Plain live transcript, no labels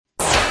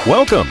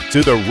Welcome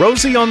to the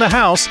Rosie on the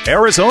House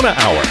Arizona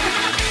Hour.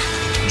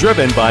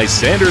 Driven by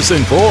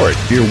Sanderson Ford.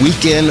 Your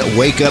weekend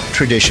wake-up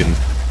tradition.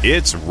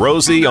 It's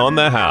Rosie on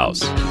the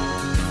House.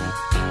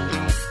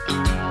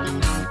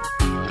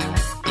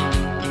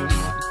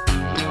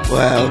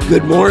 Well,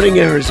 good morning,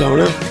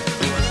 Arizona.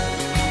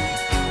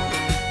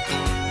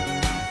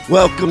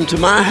 Welcome to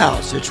my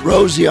house. It's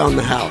Rosie on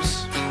the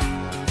House.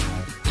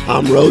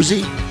 I'm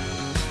Rosie,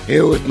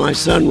 here with my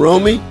son,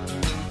 Romy,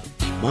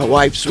 my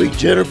wife, sweet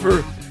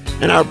Jennifer,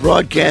 and our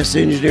broadcast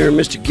engineer,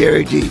 Mr.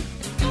 Gary D.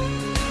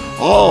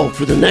 All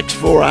for the next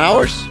 4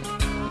 hours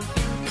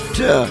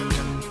to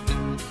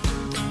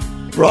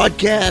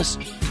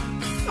broadcast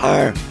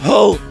our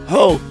ho,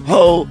 ho,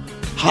 ho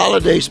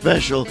holiday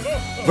special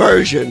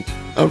version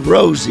of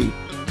Rosie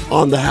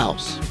on the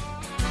House.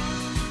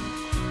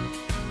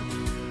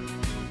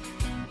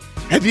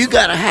 Have you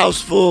got a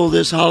house full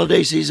this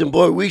holiday season?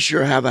 Boy, we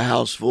sure have a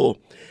house full.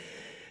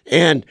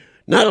 And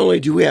not only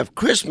do we have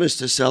Christmas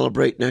to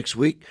celebrate next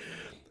week,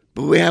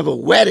 but we have a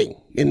wedding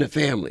in the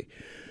family.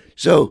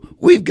 So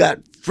we've got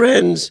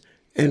friends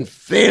and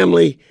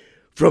family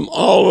from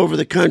all over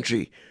the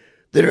country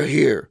that are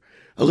here.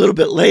 A little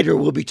bit later,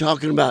 we'll be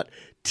talking about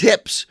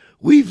tips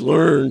we've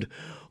learned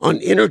on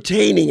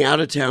entertaining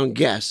out-of-town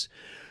guests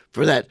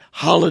for that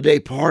holiday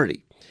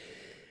party.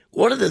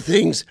 One of the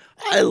things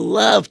I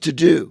love to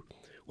do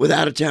with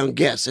out-of-town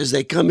guests as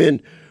they come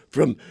in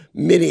from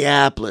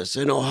Minneapolis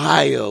and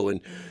Ohio and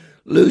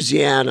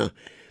Louisiana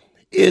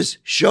is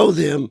show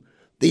them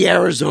the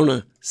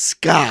Arizona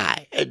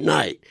sky at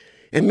night.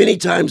 And many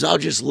times I'll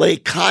just lay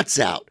cots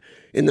out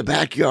in the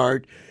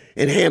backyard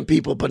and hand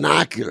people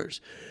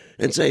binoculars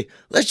and say,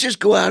 let's just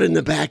go out in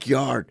the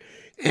backyard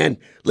and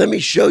let me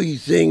show you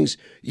things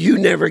you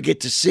never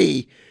get to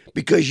see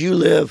because you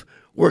live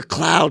where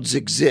clouds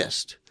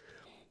exist.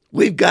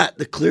 We've got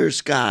the clear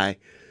sky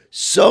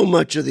so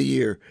much of the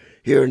year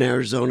here in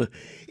Arizona.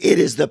 It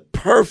is the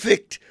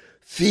perfect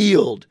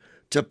field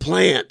to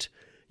plant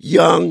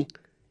young,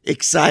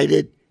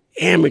 excited,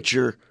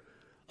 amateur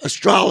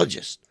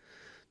astronomers.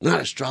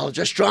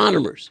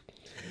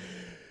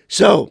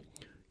 So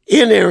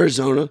in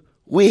Arizona,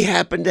 we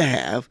happen to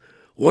have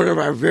one of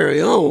our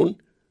very own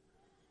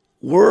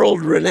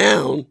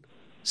world-renowned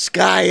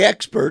sky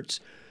experts,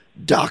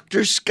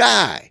 Dr.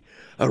 Sky,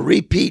 a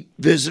repeat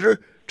visitor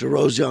to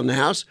Rosie on the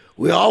House.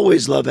 We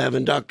always love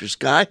having Dr.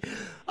 Sky.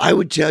 I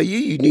would tell you,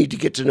 you need to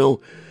get to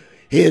know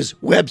his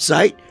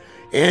website,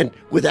 and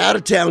with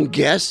out-of-town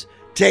guests,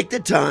 take the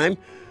time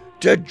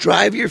to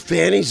drive your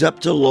fannies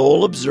up to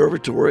Lowell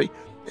Observatory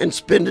and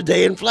spend a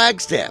day in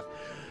Flagstaff.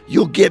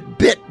 You'll get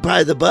bit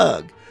by the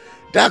bug.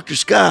 Dr.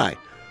 Sky,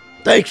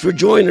 thanks for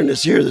joining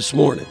us here this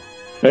morning.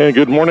 Hey,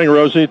 good morning,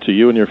 Rosie, to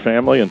you and your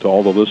family and to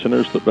all the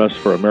listeners. The best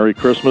for a Merry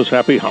Christmas,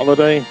 Happy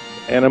Holiday,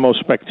 and a most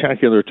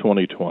spectacular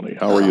 2020.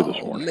 How are you this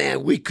morning?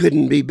 Man, we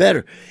couldn't be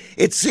better.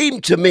 It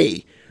seemed to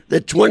me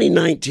that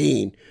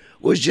 2019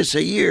 was just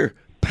a year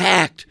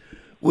packed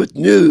with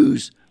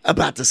news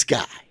about the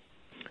sky.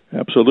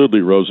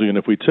 Absolutely, Rosie. And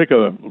if we take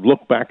a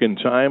look back in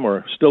time,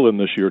 or still in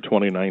this year,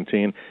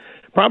 2019,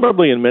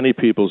 probably in many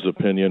people's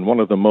opinion,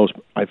 one of the most,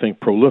 I think,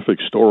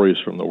 prolific stories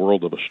from the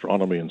world of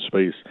astronomy and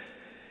space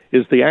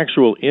is the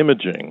actual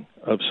imaging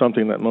of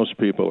something that most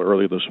people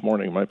early this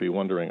morning might be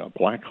wondering, a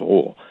black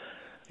hole.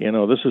 You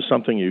know, this is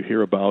something you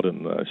hear about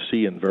and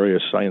see in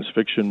various science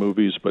fiction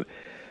movies, but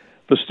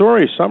the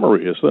story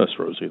summary is this,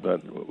 Rosie,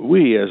 that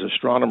we as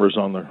astronomers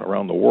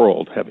around the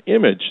world have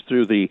imaged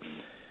through the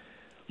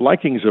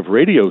likings of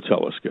radio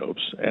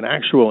telescopes an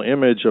actual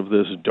image of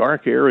this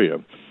dark area.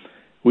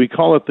 We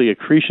call it the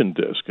accretion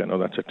disk. I know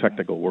that's a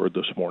technical word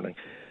this morning.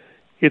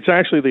 It's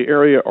actually the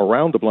area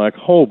around the black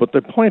hole, but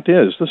the point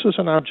is, this is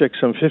an object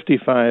some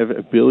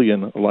 55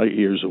 billion light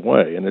years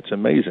away, and it's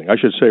amazing. I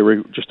should say,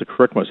 just to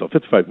correct myself,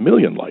 55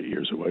 million light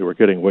years away. We're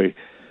getting way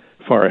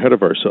far ahead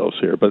of ourselves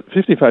here, but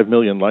 55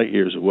 million light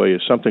years away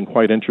is something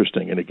quite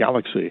interesting in a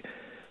galaxy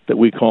that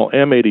we call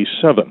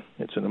M87.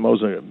 It's an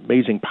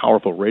amazing,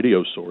 powerful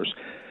radio source.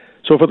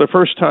 So for the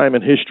first time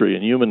in history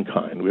in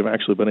humankind, we've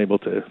actually been able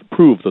to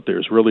prove that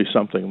there's really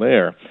something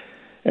there.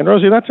 And,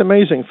 Rosie, that's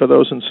amazing for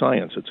those in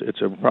science. It's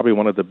probably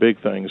one of the big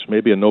things.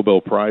 Maybe a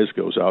Nobel Prize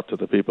goes out to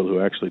the people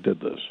who actually did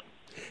this.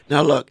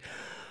 Now, look,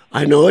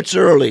 I know it's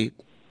early,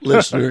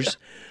 listeners.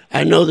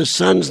 I know the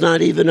sun's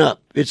not even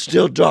up. It's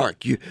still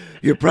dark.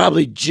 You're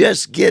probably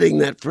just getting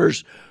that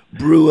first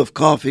brew of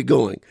coffee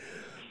going.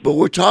 But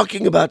we're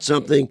talking about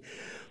something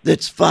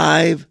that's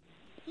 5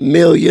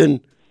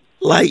 million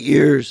light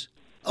years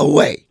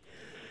away.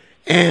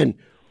 And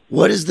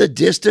what is the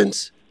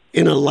distance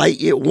in a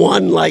light year?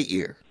 1 light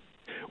year.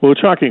 Well, we're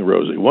talking,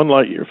 Rosie, 1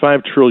 light year,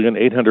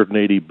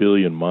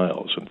 5,880,000,000,000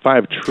 miles. And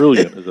 5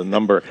 trillion is a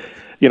number.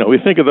 You know, we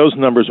think of those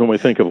numbers when we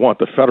think of what?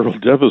 The federal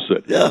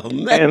deficit. Oh,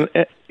 man.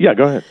 And yeah,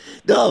 go ahead.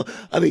 No,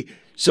 I mean,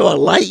 so a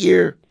light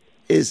year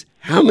is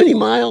how many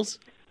miles?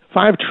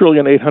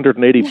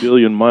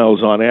 5,880,000,000,000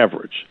 miles on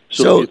average.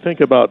 So if you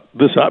think about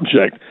this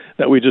object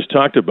that we just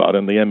talked about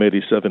in the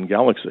M87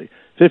 galaxy,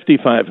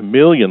 55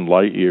 million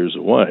light years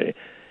away,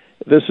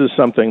 this is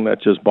something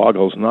that just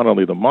boggles not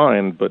only the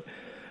mind, but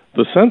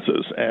the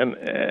senses. And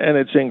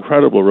it's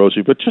incredible,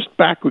 Rosie. But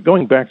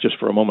going back just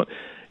for a moment,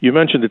 you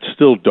mentioned it's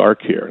still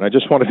dark here, and I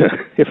just wanted to,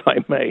 if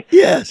I may,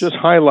 Yes. just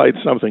highlight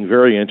something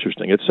very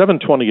interesting. It's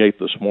 7:28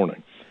 this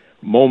morning,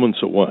 moments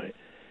away.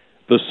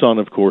 The sun,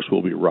 of course,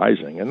 will be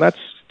rising, and that's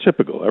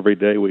typical. Every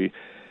day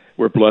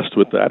we're blessed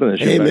with that, and as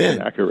you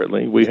mentioned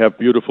accurately, we have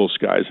beautiful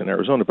skies in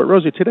Arizona. But,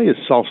 Rosie, today is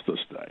solstice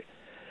day.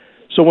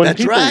 So when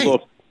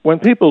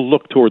people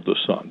look toward the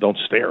sun, don't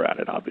stare at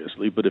it,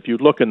 obviously, but if you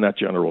look in that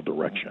general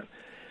direction,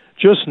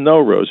 just know,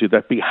 Rosie,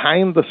 that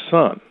behind the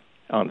sun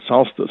on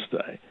solstice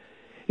day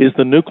is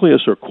the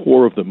nucleus or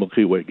core of the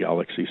Milky Way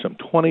galaxy, some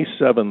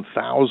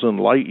 27,000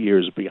 light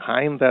years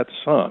behind that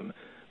sun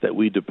that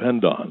we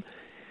depend on,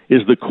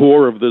 is the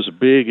core of this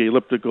big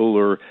elliptical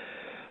or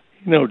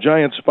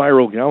giant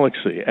spiral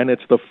galaxy. And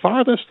it's the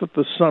farthest that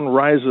the sun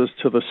rises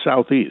to the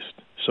southeast.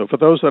 So for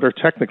those that are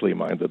technically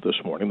minded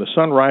this morning, the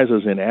sun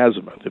rises in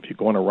azimuth. If you're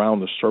going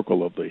around the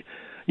circle of the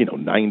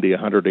 90,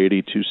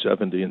 180,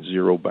 270, and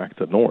 0 back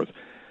to north,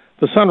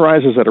 the sun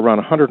rises at around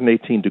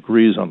 118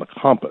 degrees on the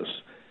compass.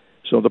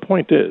 So the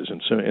point is,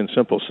 in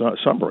simple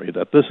summary,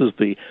 that this is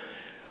the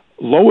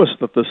lowest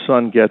that the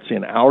sun gets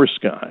in our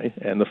sky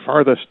and the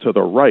farthest to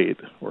the right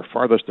or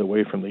farthest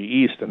away from the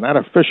east, and that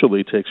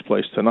officially takes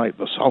place tonight,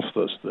 the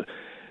solstice, the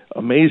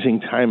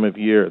amazing time of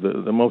year,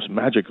 the most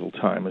magical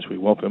time as we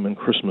welcome in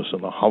Christmas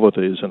and the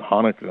holidays and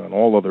Hanukkah and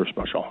all other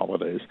special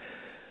holidays.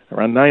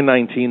 Around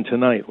 9:19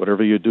 tonight,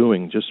 whatever you're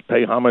doing, just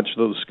pay homage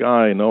to the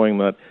sky, knowing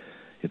that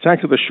it's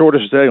actually the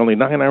shortest day, only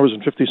 9 hours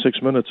and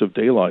 56 minutes of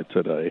daylight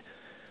today.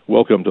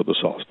 Welcome to the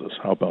solstice.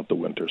 How about the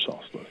winter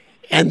solstice?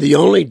 And the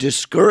only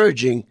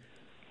discouraging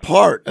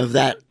part of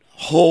that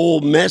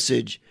whole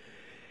message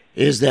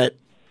is that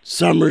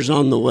summer's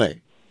on the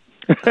way.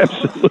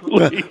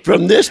 Absolutely.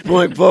 From this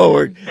point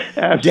forward,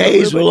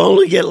 days will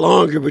only get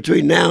longer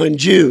between now and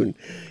June.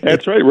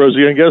 That's right,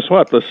 Rosie. And guess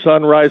what? The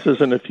sun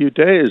rises in a few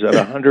days at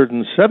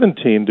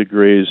 117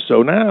 degrees.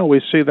 So now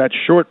we see that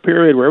short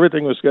period where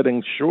everything was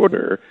getting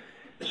shorter,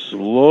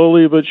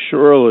 slowly but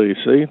surely.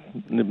 See,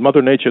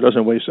 Mother Nature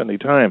doesn't waste any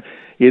time.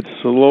 It's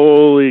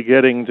slowly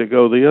getting to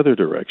go the other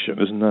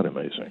direction. Isn't that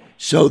amazing?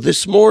 So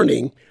this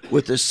morning,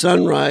 with the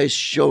sunrise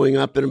showing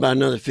up in about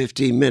another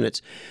 15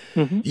 minutes,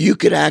 you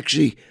could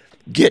actually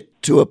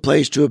get to a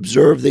place to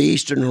observe the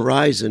eastern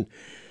horizon,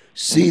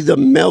 see the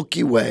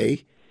Milky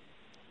Way,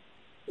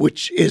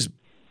 which is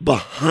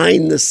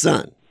behind the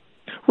sun.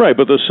 Right,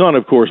 but the sun,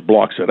 of course,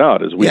 blocks it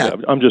out, as we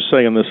have. I'm just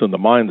saying this in the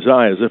mind's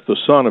eye, as if the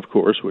sun, of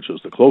course, which is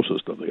the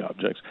closest of the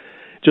objects,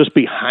 just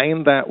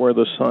behind that where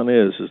the sun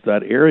is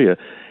that area.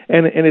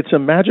 And it's a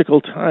magical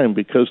time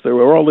because there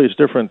are all these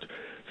different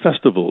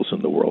festivals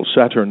in the world,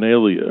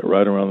 Saturnalia,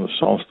 right around the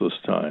solstice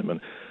time, and,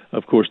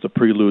 of course, the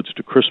preludes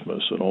to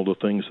Christmas and all the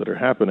things that are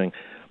happening.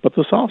 But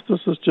the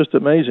solstice is just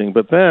amazing.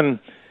 But then,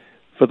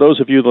 for those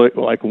of you that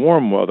like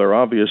warm weather,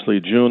 obviously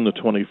June the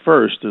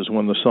 21st is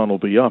when the sun will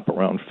be up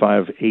around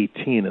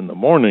 5:18 in the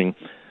morning.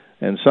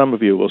 And some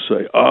of you will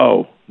say,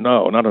 oh,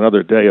 no, not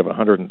another day of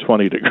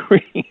 120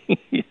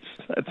 degrees.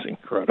 That's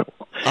incredible.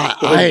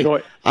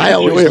 I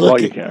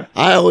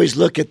always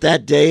look at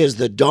that day as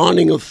the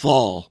dawning of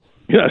fall.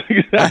 Yeah,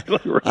 exactly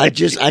right. I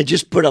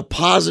just put a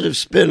positive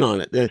spin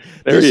on it. This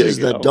is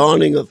the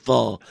dawning of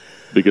fall.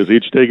 Because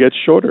each day gets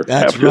shorter.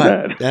 That's after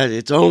right. that.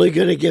 It's only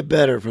going to get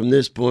better from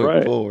this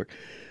point forward.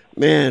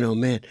 Man, oh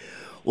man.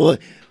 Well,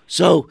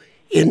 so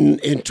in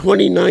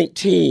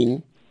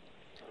 2019,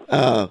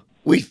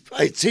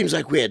 it seems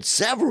like we had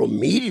several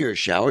meteor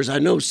showers. I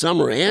know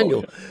some are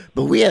annual,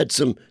 but we had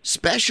some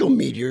special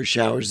meteor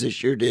showers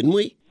this year, didn't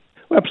we?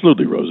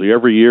 Absolutely, Rosie.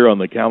 Every year on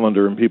the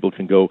calendar, and people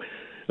can go,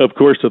 of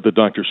course, to the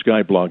Dr.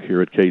 Sky blog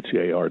here at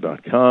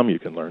ktar.com. You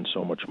can learn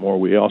so much more.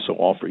 We also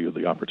offer you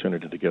the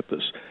opportunity to get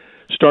this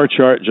star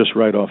chart just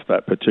right off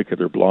that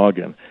particular blog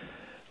and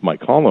my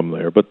column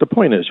there. But the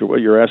point is, what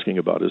you're asking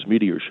about is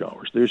meteor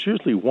showers. There's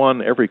usually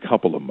one every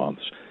couple of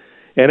months.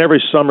 And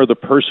every summer, the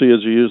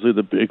Perseids are usually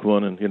the big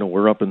one, and,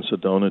 we're up in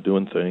Sedona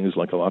doing things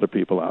like a lot of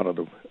people out of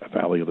the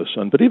Valley of the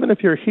Sun. But even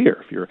if you're here,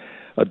 if you're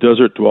a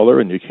desert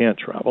dweller and you can't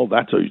travel,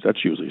 that's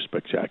usually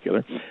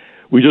spectacular.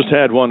 We just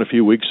had one a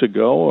few weeks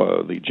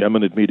ago, the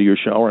Geminid meteor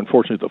shower.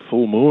 Unfortunately, the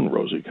full moon,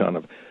 Rosie, kind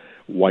of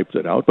wiped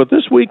it out. But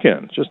this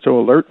weekend, just to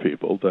alert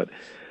people that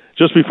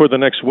just before the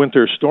next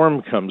winter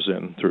storm comes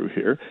in through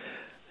here,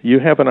 you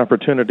have an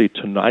opportunity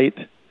tonight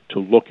to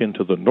look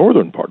into the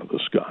northern part of the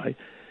sky.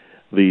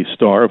 The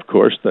star, of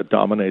course, that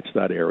dominates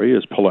that area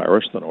is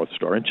Polaris, the North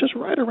Star. And just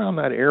right around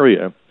that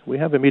area, we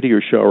have a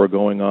meteor shower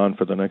going on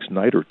for the next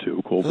night or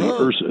two called the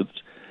Perseids.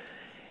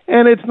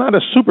 And it's not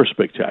a super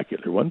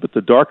spectacular one, but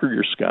the darker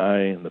your sky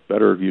and the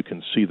better you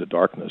can see the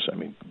darkness,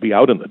 be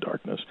out in the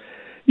darkness,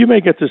 you may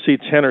get to see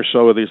 10 or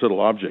so of these little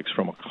objects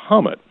from a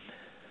comet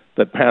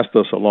that passed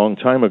us a long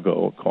time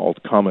ago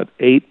called Comet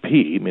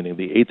 8P, meaning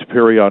the 8th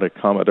periodic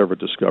comet ever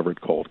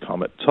discovered, called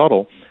Comet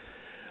Tuttle.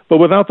 But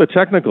without the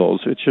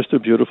technicals, it's just a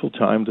beautiful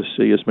time to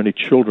see as many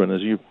children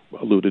as you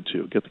alluded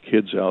to. Get the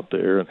kids out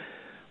there and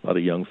a lot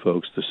of young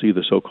folks, to see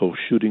the so-called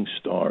shooting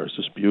stars,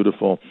 this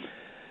beautiful.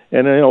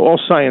 And all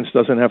science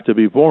doesn't have to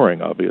be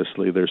boring,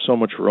 obviously. There's so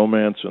much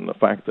romance in the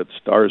fact that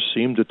stars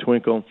seem to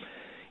twinkle,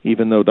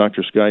 even though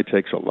Dr. Sky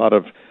takes a lot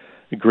of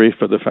grief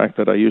for the fact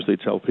that I usually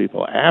tell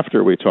people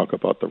after we talk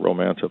about the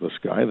romance of the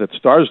sky that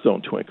stars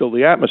don't twinkle.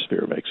 The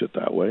atmosphere makes it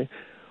that way.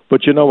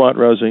 But you know what,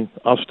 Rosie?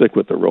 I'll stick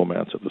with the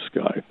romance of the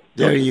sky.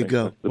 There you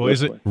go. Well,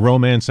 is it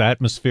romance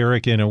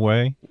atmospheric in a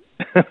way?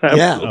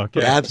 Yeah,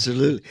 Okay.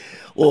 absolutely.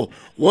 Well,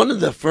 one of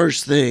the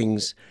first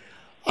things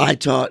I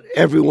taught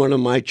every one of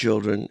my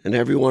children and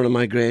every one of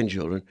my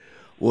grandchildren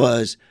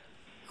was,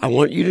 I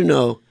want you to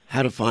know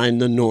how to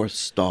find the North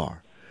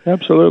Star.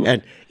 Absolutely.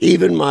 And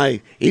even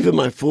my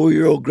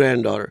 4-year-old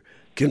granddaughter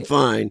can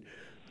find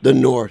the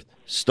North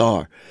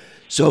Star.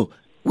 So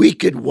we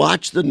could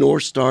watch the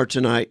North Star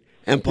tonight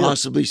and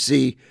possibly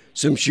see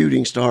some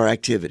shooting star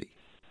activity.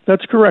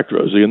 That's correct,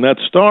 Rosie. And that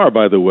star,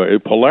 by the way,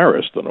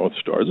 Polaris, the North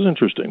Star, this is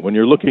interesting. When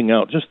you're looking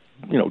out, just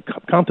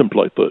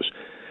contemplate this.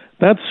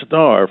 That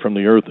star from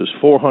the Earth is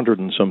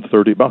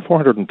about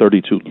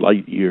 432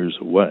 light years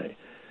away.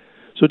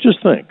 So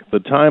just think, the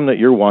time that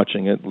you're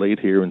watching it late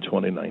here in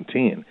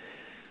 2019,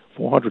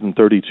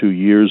 432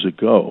 years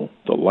ago,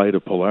 the light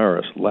of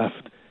Polaris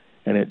left,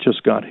 and it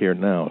just got here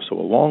now. So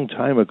a long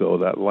time ago,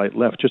 that light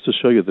left, just to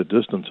show you the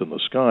distance in the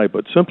sky.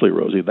 But simply,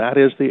 Rosie, that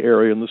is the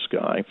area in the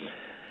sky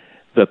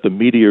that the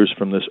meteors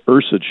from this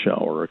Ursid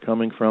shower are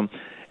coming from.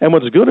 And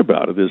what's good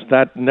about it is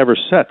that never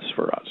sets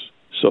for us.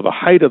 So the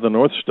height of the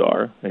North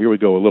Star, here we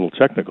go a little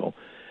technical,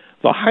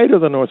 the height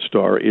of the North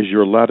Star is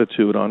your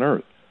latitude on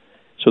Earth.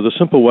 So the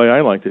simple way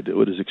I like to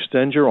do it is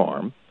extend your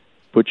arm,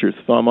 put your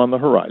thumb on the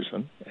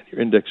horizon, and your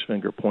index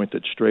finger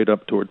pointed straight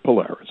up toward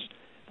Polaris.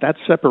 That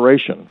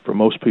separation for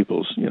most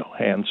people's,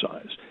 hand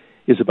size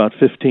is about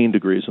 15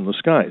 degrees in the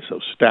sky. So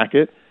stack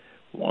it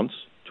once,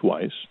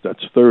 twice,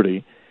 that's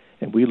 30,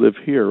 and we live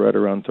here right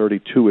around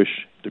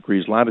 32-ish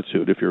degrees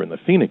latitude if you're in the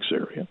Phoenix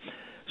area.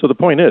 So the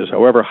point is,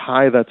 however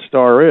high that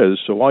star is,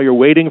 so while you're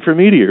waiting for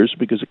meteors,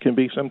 because it can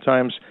be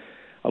sometimes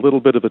a little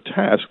bit of a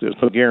task, there's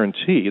no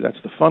guarantee,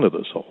 that's the fun of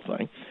this whole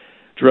thing.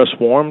 Dress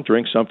warm,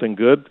 drink something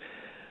good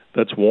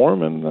that's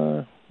warm,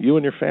 and you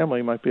and your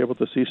family might be able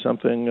to see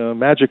something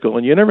magical.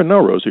 And you never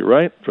know, Rosie,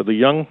 right? For the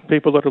young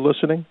people that are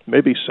listening,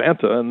 maybe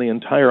Santa and the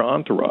entire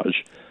entourage,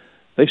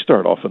 they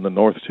start off in the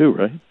north too,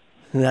 right?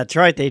 That's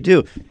right, they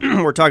do.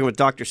 We're talking with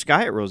Dr.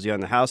 Sky at Rosie on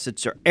the House.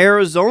 It's our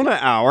Arizona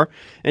Hour.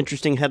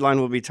 Interesting headline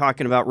we'll be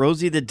talking about.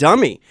 Rosie the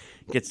Dummy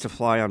gets to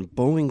fly on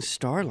Boeing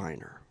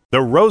Starliner.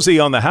 The Rosie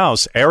on the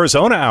House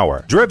Arizona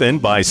Hour, driven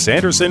by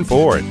Sanderson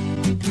Ford.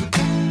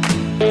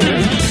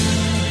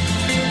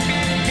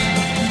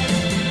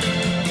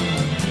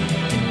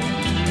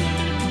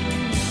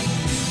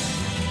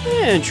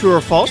 And true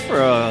or false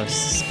for a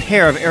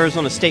pair of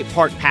Arizona State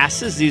Park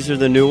passes. These are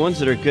the new ones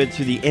that are good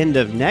through the end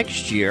of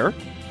next year.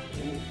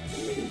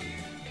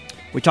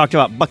 We talked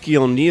about Bucky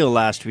O'Neill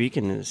last week,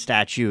 and the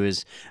statue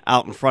is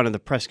out in front of the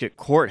Prescott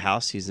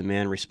Courthouse. He's the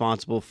man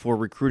responsible for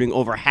recruiting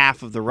over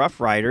half of the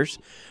Rough Riders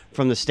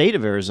from the state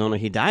of Arizona.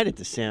 He died at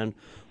the San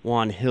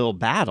Juan Hill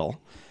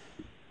battle,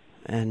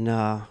 and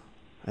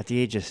at the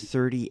age of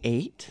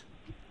 38.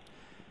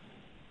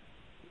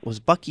 Was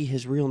Bucky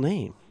his real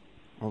name,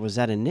 or was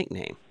that a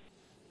nickname?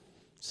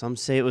 Some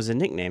say it was a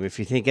nickname. If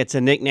you think it's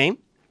a nickname,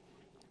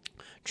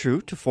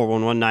 true to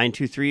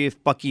 411-923.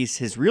 If Bucky's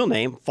his real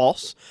name,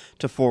 false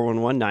to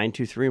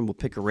 411-923. And we'll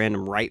pick a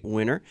random right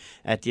winner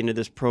at the end of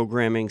this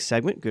programming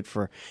segment. Good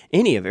for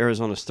any of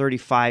Arizona's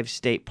 35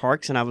 state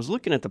parks. And I was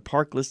looking at the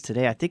park list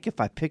today. I think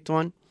if I picked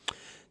one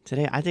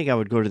today, I think I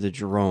would go to the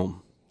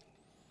Jerome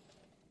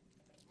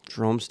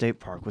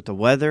State Park. With the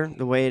weather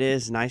the way it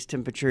is, nice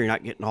temperature. You're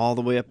not getting all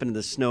the way up into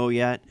the snow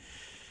yet.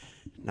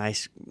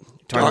 Nice.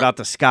 Talking about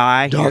the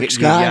sky. Dark you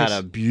got skies.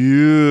 a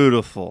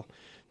beautiful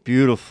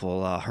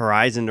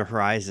horizon to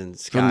horizon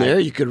sky. From there,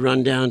 you could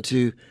run down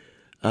to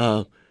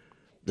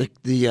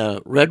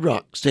the Red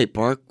Rock State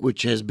Park,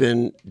 which has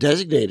been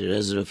designated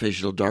as an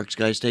official dark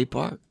sky state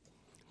park.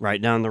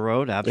 Right down the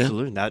road,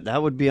 absolutely. Yeah.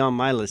 That would be on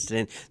my list.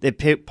 And they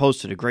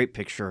posted a great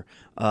picture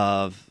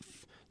of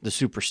the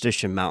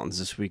Superstition Mountains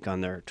this week on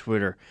their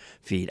Twitter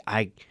feed.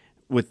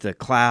 With the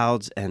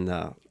clouds and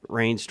the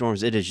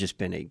rainstorms, it has just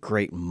been a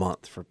great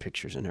month for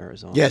pictures in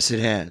Arizona. Yes, it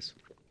has.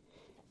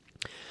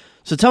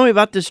 So tell me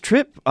about this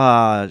trip,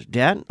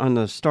 Dad, on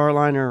the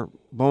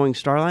Boeing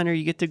Starliner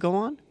you get to go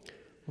on.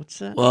 What's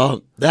that?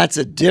 Well, that's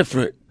a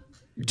different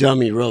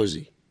dummy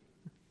Rosie.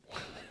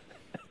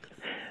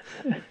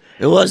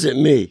 It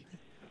wasn't me.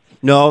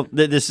 No,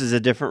 this is a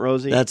different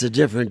Rosie? That's a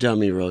different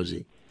dummy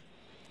Rosie.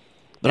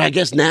 But I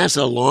guess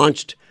NASA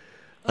launched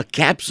a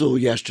capsule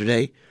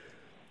yesterday,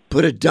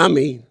 put a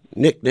dummy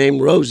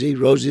nicknamed Rosie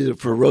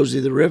for Rosie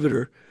the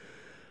Riveter.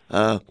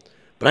 But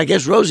I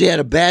guess Rosie had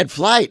a bad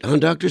flight, huh,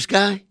 Dr.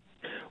 Sky?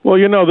 Well,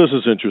 this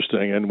is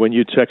interesting, and when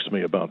you text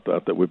me about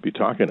that we'd be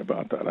talking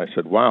about that, I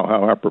said, wow,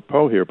 how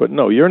apropos here. But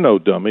no, you're no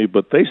dummy,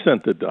 but they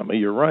sent the dummy,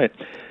 you're right.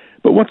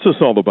 But what's this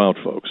all about,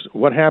 folks?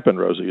 What happened,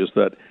 Rosie, is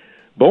that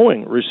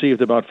Boeing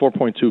received about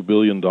 $4.2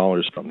 billion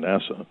from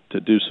NASA to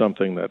do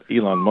something that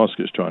Elon Musk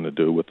is trying to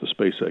do with the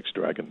SpaceX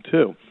Dragon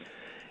 2.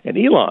 And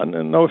Elon,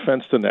 and no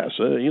offense to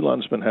NASA,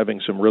 Elon's been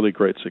having some really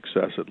great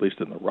success, at least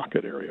in the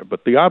rocket area.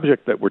 But the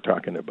object that we're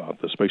talking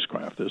about, the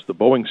spacecraft, is the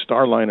Boeing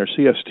Starliner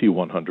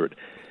CST-100.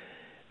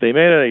 They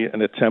made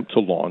an attempt to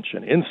launch,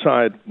 and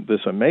inside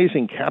this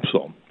amazing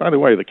capsule, by the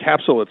way, the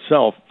capsule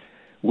itself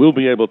will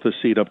be able to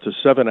seat up to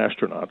 7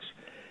 astronauts.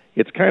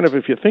 It's kind of,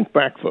 if you think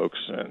back, folks,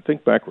 and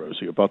think back,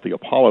 Rosie, about the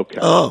Apollo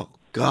capsule. Oh,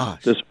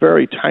 gosh. This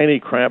very tiny,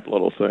 cramped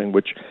little thing,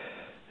 which,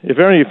 if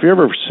you've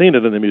ever seen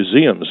it in the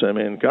museums, I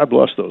mean, God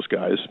bless those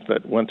guys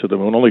that went to the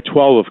moon. Only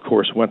 12, of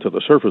course, went to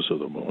the surface of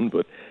the moon,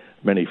 but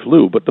many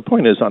flew. But the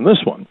point is, on this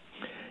one,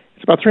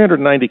 it's about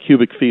 390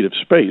 cubic feet of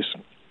space.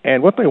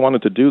 And what they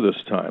wanted to do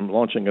this time,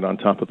 launching it on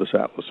top of this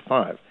Atlas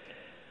V,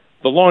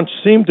 the launch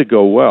seemed to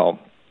go well.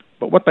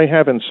 But what they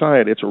have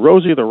inside, it's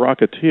Rosie the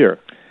Rocketeer.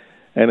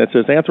 And it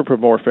says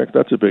anthropomorphic,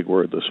 that's a big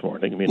word this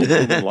morning, I mean, it's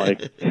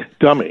human-like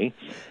dummy.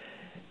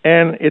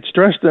 And it's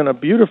dressed in a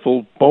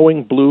beautiful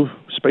Boeing blue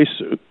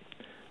spacesuit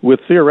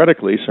with,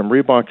 theoretically, some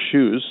Reebok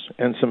shoes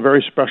and some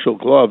very special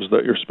gloves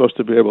that you're supposed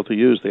to be able to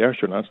use, the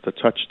astronauts, to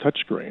touch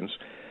screens.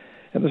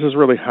 And this is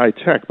really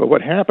high-tech. But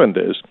what happened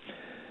is,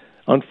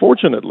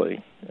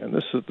 unfortunately, and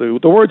this is the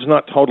word's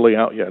not totally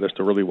out yet as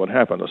to really what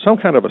happened, some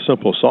kind of a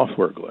simple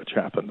software glitch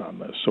happened on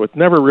this. So it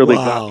never really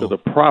got to the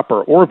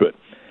proper orbit.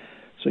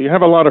 So you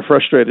have a lot of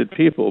frustrated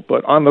people.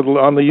 But on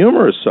the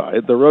humorous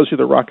side, the Rosie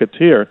the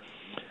Rocketeer,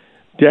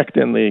 decked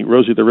in the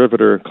Rosie the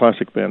Riveter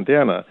classic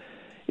bandana,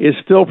 is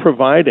still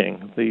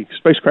providing, the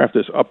spacecraft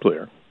is up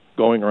there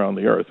going around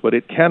the Earth, but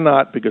it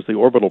cannot, because of the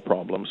orbital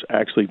problems,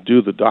 actually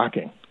do the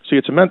docking. See,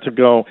 it's meant to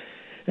go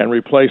and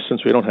replace,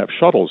 since we don't have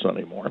shuttles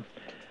anymore,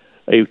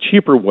 a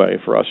cheaper way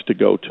for us to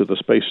go to the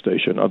space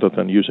station other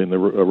than using the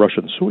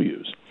Russian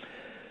Soyuz.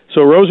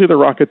 So Rosie the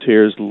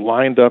Rocketeer is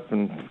lined up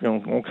and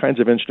all kinds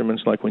of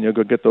instruments, like when you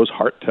go get those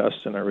heart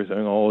tests and everything,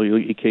 all the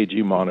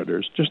EKG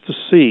monitors, just to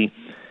see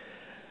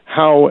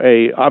how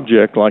a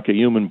object like a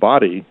human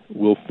body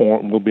will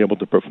be able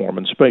to perform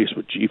in space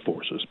with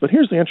G-forces. But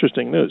here's the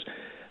interesting news.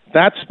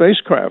 That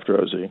spacecraft,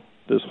 Rosie,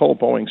 this whole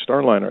Boeing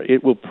Starliner,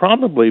 it will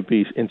probably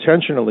be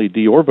intentionally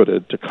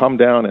deorbited to come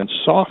down and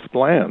soft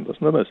land.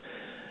 Listen to this.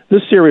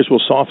 This series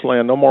will soft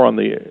land no more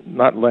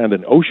not land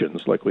in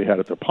oceans like we had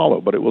at the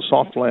Apollo, but it will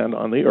soft land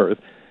on the Earth.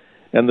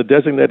 And the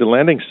designated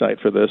landing site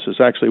for this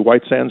is actually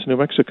White Sands, New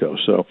Mexico.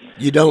 So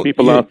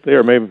people out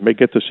there may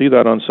get to see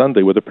that on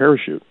Sunday with a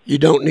parachute. You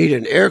don't need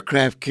an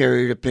aircraft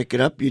carrier to pick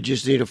it up. You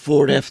just need a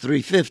Ford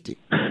F-350.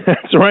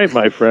 That's right,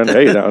 my friend.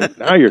 Hey,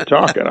 now you're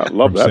talking. I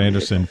love that.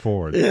 Sanderson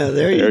Ford. Yeah,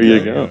 there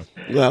you go.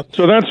 Well,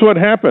 so that's what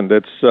happened.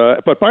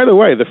 But by the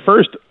way, the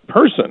first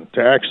person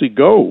to actually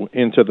go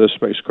into this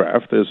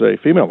spacecraft is a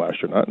female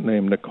astronaut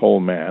named Nicole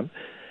Mann.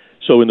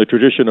 So in the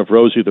tradition of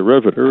Rosie the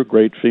Riveter, a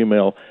great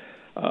female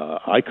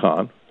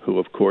icon, who,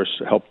 of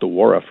course, helped the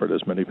war effort,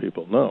 as many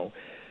people know,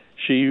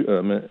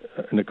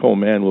 Nicole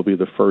Mann will be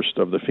the first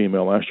of the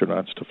female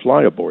astronauts to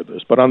fly aboard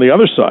this. But on the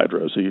other side,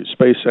 Rosie,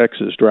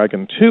 SpaceX's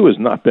Dragon 2 has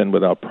not been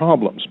without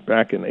problems.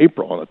 Back in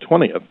April, on the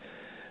 20th,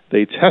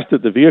 they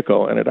tested the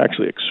vehicle, and it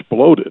actually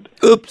exploded.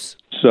 Oops.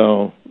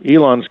 So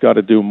Elon's got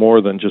to do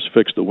more than just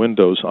fix the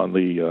windows on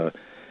the,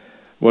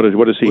 what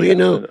is he,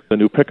 the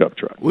new pickup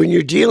truck. When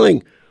you're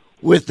dealing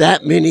with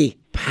that many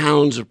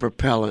pounds of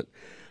propellant,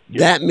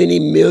 that many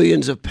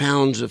millions of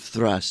pounds of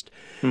thrust,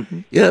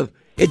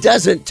 it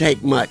doesn't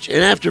take much.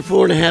 And after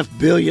 $4.5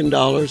 billion,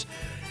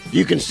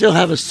 you can still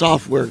have a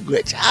software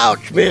glitch.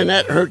 Ouch, man,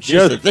 that hurts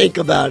just to think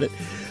about it.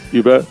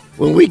 You bet.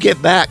 When we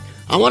get back,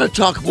 I want to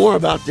talk more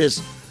about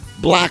this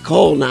black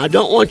hole. Now, I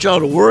don't want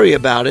y'all to worry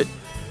about it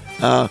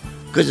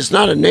because it's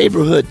not a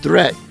neighborhood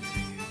threat.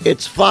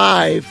 It's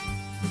 5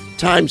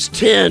 times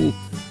 10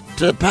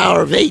 to the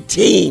power of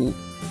 18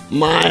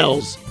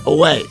 miles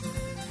away.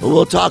 But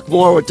we'll talk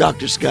more with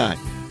Dr. Sky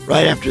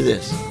right after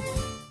this.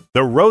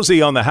 The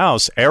Rosie on the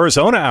House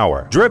Arizona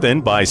Hour,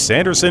 driven by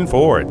Sanderson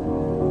Ford.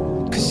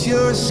 'Cause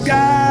you're a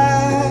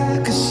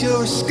sky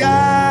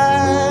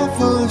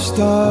full of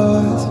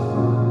stars.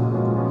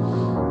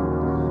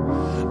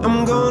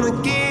 I'm gonna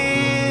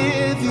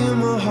give you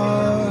my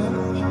heart.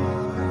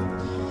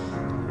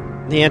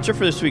 The answer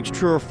for this week's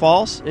True or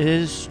False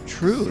is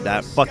true.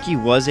 That Bucky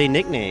was a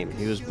nickname.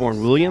 He was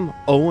born William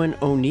Owen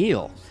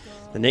O'Neill.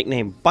 The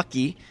nickname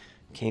Bucky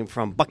came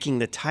from bucking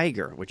the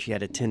tiger, which he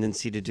had a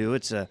tendency to do.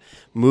 It's a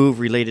move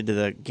related to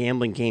the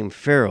gambling game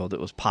Faro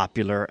that was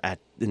popular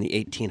in the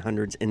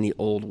 1800s in the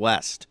Old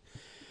West.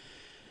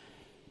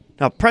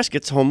 Now,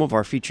 Prescott's home of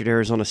our featured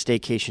Arizona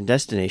staycation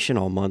destination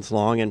all month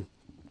long, and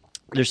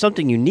there's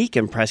something unique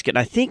in Prescott.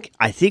 I think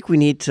we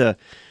need to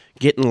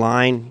get in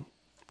line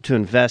to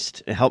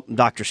invest, help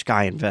Dr.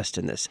 Sky invest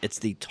in this. It's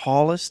the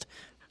tallest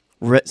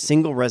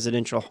single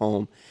residential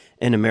home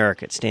in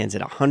America. It stands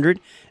at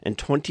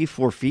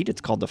 124 feet.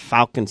 It's called the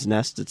Falcon's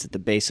Nest. It's at the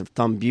base of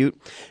Thumb Butte.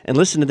 And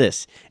listen to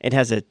this. It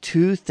has a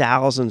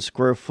 2,000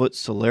 square foot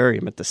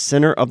solarium at the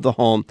center of the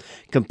home,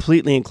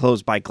 completely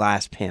enclosed by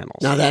glass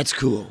panels. Now that's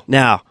cool.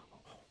 Now,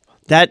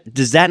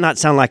 Does that not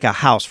sound like a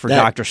house for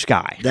Dr.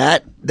 Sky?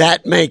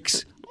 That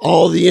makes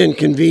all the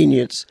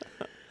inconvenience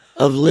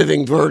of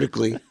living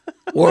vertically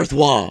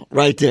worthwhile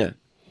right there.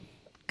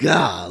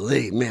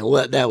 Golly, man,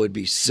 that would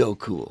be so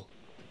cool.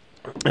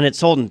 And it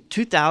sold in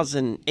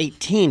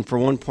 2018 for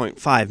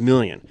 $1.5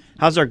 million.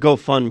 How's our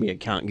GoFundMe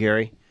account,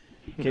 Gary?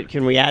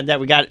 Can we add that?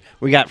 We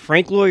got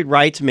Frank Lloyd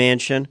Wright's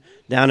mansion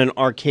down in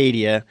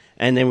Arcadia,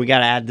 and then we got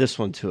to add this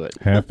one to it.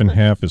 Half and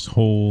half is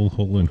whole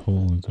and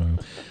whole.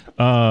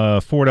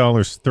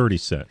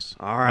 $4.30.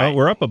 All right. Well,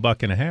 we're up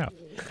 $1.50.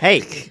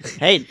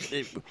 Hey,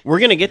 we're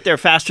gonna get there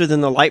faster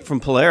than the light from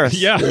Polaris.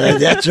 Yeah,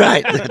 that's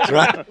right.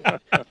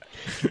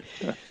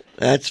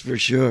 That's for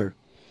sure.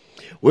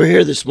 We're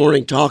here this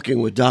morning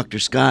talking with Dr.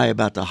 Sky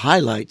about the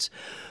highlights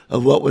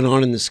of what went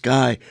on in the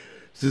sky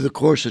through the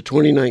course of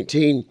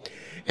 2019.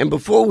 And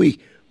before we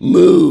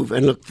move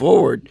and look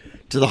forward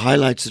to the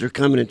highlights that are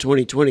coming in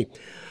 2020,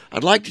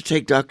 I'd like to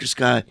take Dr.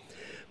 Sky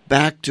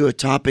back to a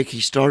topic he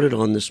started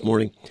on this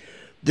morning,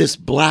 this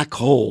black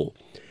hole.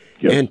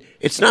 Yep. And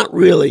it's not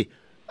really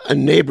a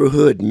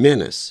neighborhood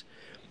menace.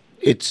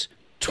 It's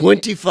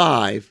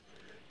 25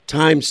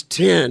 times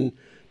 10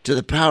 to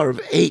the power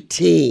of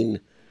 18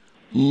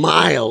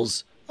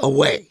 miles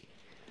away.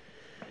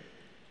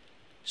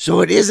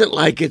 So it isn't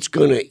like it's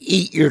going to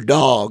eat your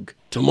dog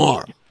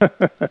tomorrow.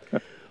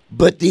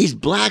 But these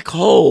black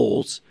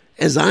holes,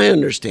 as I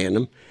understand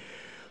them,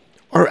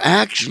 are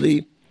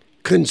actually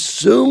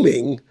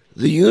consuming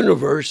the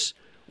universe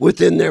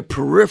within their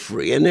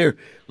periphery, and they're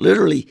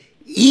literally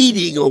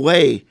eating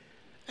away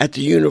at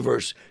the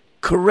universe.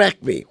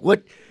 Correct me.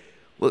 What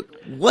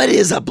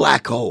is a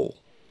black hole?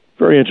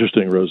 Very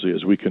interesting, Rosie,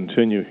 as we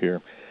continue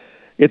here.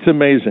 It's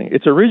amazing.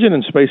 It's a region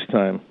in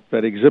space-time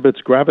that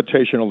exhibits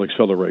gravitational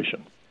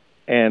acceleration.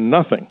 And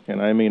nothing,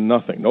 and I mean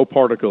nothing, no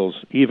particles,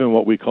 even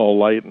what we call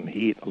light and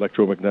heat,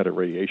 electromagnetic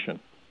radiation,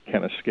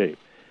 can escape.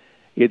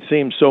 It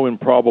seems so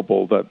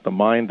improbable that the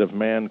mind of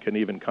man can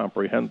even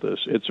comprehend this.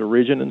 It's a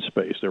region in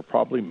space. There are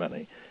probably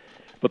many.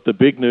 But the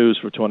big news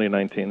for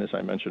 2019, as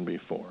I mentioned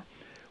before,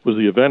 was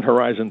the Event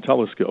Horizon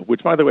Telescope,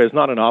 which, by the way, is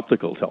not an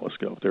optical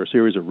telescope. There are a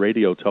series of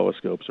radio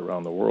telescopes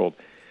around the world,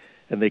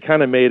 and they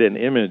kind of made an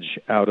image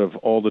out of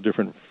all the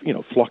different,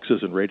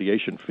 fluxes and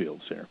radiation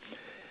fields here.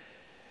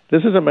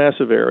 This is a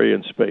massive area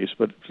in space,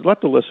 but to let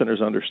the listeners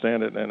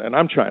understand it, and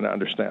I'm trying to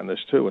understand this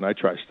too, and I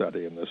try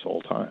studying this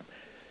all the time.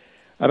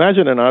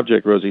 Imagine an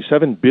object, Rosie,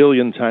 7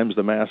 billion times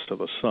the mass of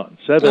the sun.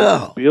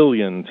 7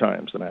 billion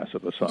times the mass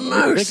of the sun.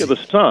 When you think of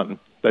the sun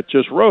that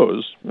just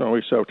rose,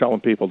 we start telling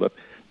people that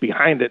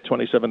behind it,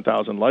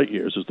 27,000 light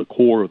years, is the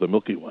core of the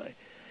Milky Way.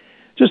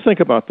 Just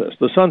think about this.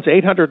 The sun's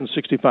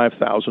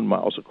 865,000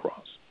 miles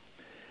across.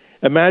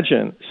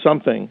 Imagine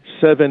something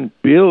 7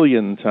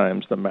 billion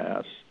times the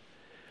mass.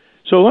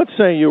 So let's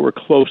say you were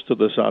close to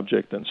this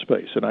object in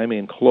space, and I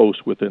mean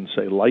close within,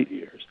 say, light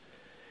years.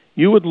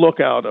 You would look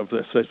out of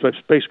the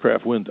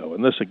spacecraft window,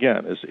 and this,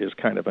 again, is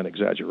kind of an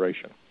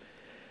exaggeration.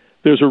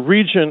 There's a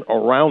region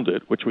around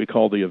it, which we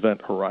call the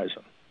event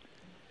horizon.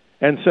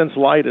 And since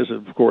light is,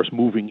 of course,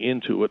 moving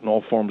into it in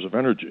all forms of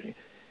energy,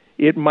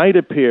 it might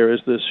appear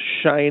as this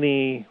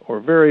shiny or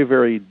very,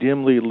 very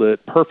dimly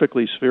lit,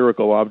 perfectly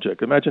spherical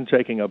object. Imagine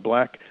taking a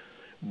black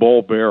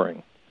ball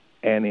bearing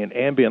and in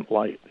ambient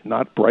light,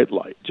 not bright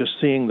light, just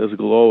seeing this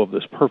glow of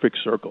this perfect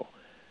circle.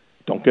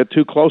 Don't get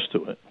too close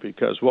to it,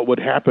 because what would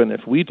happen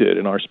if we did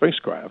in our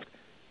spacecraft,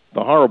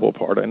 the horrible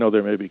part, I know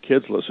there may be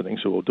kids listening,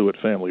 so we'll do it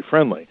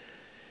family-friendly,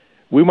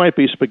 we might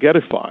be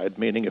spaghettified,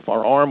 meaning if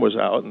our arm was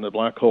out and the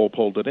black hole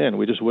pulled it in,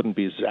 we just wouldn't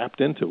be zapped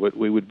into it.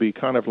 We would be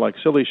kind of like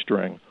silly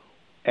string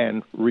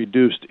and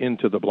reduced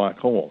into the black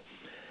hole.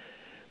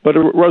 But,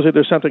 Rosie,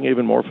 there's something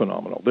even more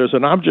phenomenal. There's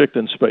an object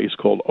in space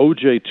called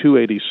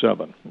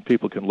OJ-287.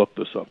 People can look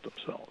this up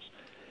themselves.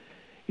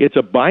 It's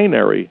a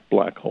binary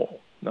black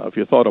hole. Now, if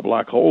you thought a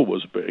black hole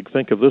was big,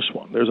 think of this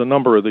one. There's a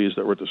number of these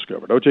that were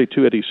discovered.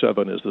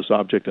 OJ-287 is this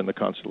object in the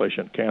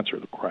constellation Cancer,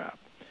 the Crab.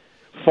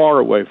 Far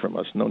away from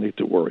us. No need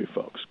to worry,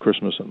 folks.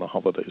 Christmas and the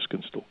holidays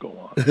can still go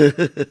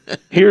on.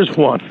 Here's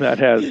one that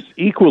has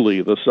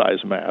equally the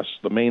size mass,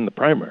 the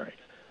primary.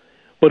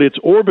 But it's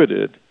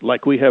orbited,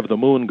 like we have the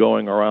moon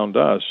going around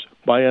us,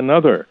 by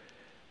another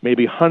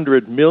maybe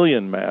 100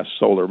 million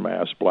solar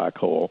mass black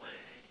hole,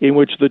 in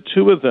which the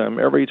two of them,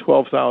 every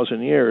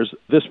 12,000 years,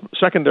 this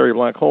secondary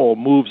black hole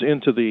moves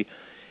into the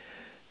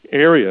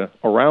area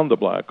around the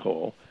black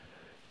hole,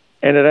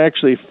 and it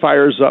actually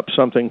fires up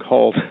something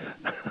called,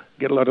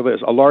 get a load of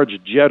this, a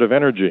large jet of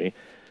energy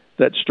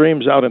that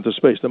streams out into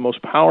space, the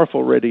most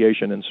powerful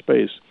radiation in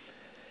space.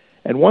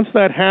 And once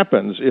that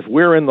happens, if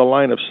we're in the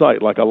line of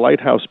sight, like a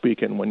lighthouse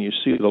beacon when you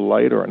see the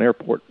light, or an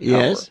airport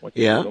tower when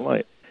you see the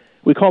light,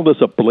 we call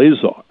this a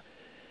blazar.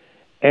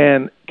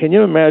 And can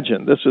you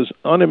imagine, this is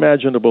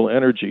unimaginable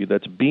energy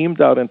that's beamed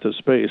out into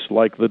space,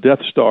 like the Death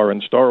Star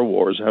in Star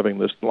Wars having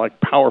this like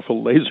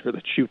powerful laser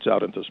that shoots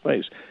out into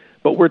space.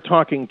 But we're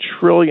talking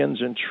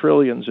trillions and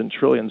trillions and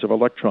trillions of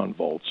electron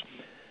volts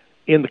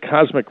in the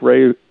cosmic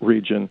ray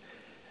region.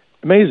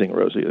 Amazing,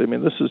 Rosie. I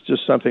mean, this is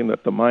just something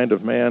that the mind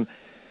of man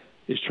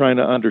is trying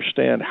to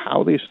understand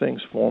how these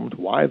things formed,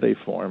 why they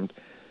formed,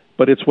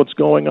 but it's what's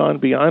going on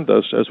beyond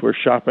us as we're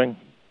shopping,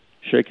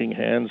 shaking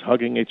hands,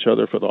 hugging each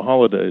other for the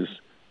holidays.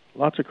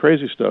 Lots of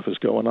crazy stuff is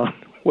going on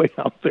way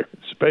out there in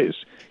space,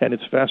 and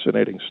it's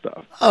fascinating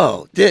stuff.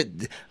 Oh,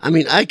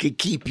 I could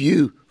keep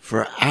you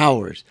for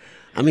hours.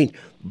 I mean,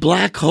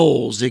 black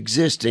holes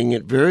existing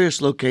at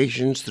various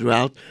locations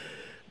throughout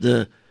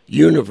the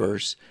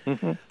universe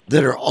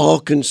that are all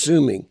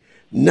consuming.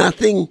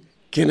 Nothing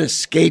can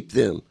escape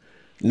them.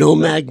 No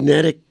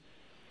magnetic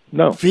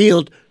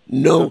field,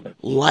 no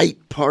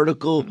light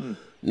particle,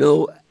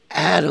 no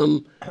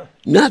atom,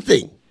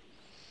 nothing.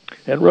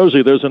 And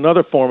Rosie, there's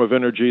another form of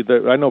energy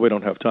that I know we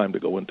don't have time to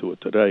go into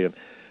it today, and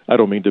I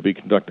don't mean to be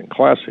conducting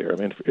class here.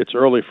 I mean, it's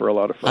early for a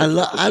lot of folks. I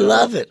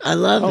love it. I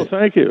love it. Oh,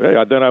 thank you.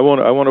 Hey, then I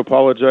won't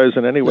apologize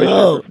in any way.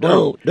 No,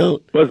 don't.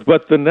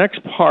 But the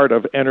next part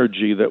of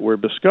energy that we're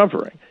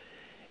discovering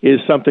is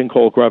something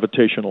called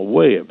gravitational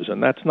waves,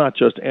 and that's not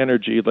just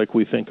energy like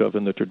we think of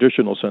in the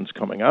traditional sense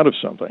coming out of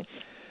something.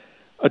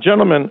 A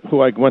gentleman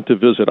who I went to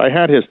visit, I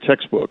had his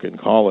textbook in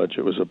college.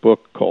 It was a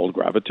book called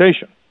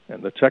Gravitation,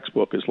 and the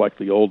textbook is like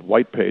the old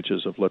white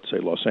pages of, let's say,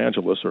 Los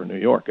Angeles or New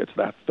York. It's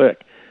that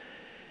thick.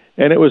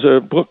 And it was a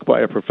book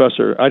by a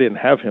professor. I didn't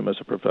have him as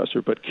a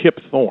professor, but Kip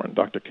Thorne,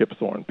 Dr. Kip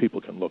Thorne.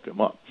 People can look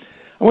him up.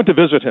 I went to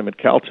visit him at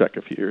Caltech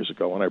a few years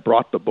ago, and I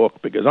brought the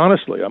book because,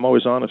 honestly, I'm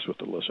always honest with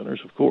the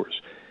listeners, of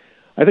course.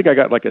 I think I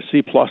got like a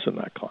C+ in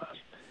that class.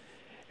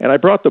 And I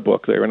brought the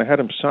book there, and I had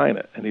him sign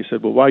it. And he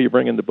said, well, why are you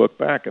bringing the book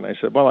back? And I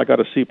said, well, I got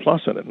a C+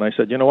 in it. And I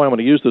said, you know what, I'm going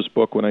to use this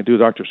book when I do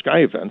Dr. Sky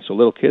events so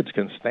little kids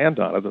can stand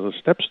on it as a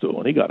step stool.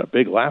 And he got a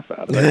big laugh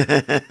out of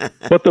it.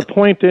 But the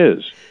point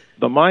is,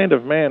 the mind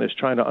of man is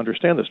trying to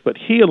understand this. But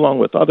he, along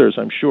with others,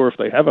 I'm sure if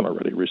they haven't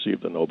already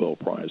received the Nobel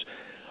Prize,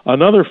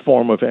 another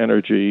form of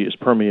energy is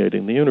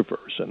permeating the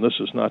universe. And this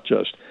is not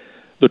just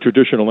the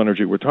traditional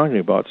energy we're talking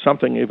about,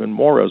 something even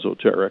more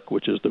esoteric,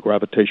 which is the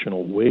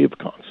gravitational wave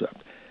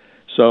concept.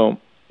 So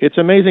it's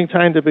an amazing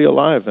time to be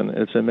alive, and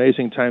it's an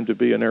amazing time to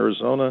be in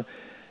Arizona.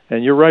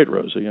 And you're right,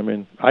 Rosie. I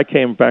mean, I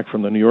came back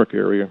from the New York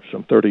area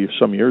some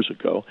 30-some years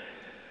ago.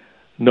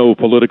 No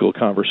political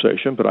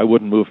conversation, but I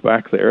wouldn't move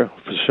back there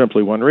for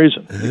simply one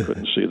reason. You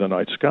couldn't see the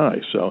night sky.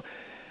 So,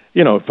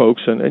 you know,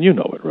 folks, and you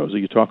know it,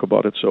 Rosie, you talk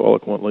about it so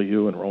eloquently,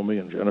 you and Romy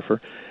and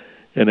Jennifer,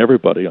 and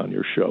everybody on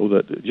your show,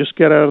 that just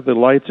get out of the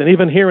lights. And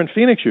even here in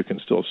Phoenix, you can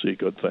still see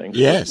good things.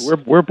 Yes.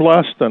 We're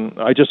blessed,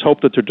 and I just hope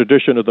that the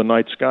tradition of the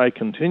night sky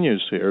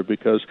continues here,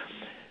 because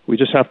we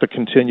just have to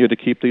continue to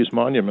keep these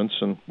monuments.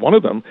 And one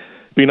of them,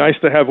 be nice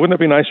to have, wouldn't it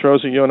be nice,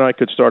 Rosie, you and I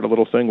could start a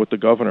little thing with the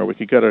governor. We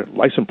could get a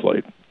license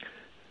plate,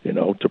 you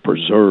know, to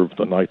preserve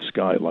the night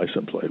sky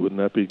license plate. Wouldn't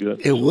that be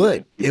good? It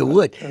would. It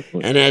would.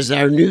 And as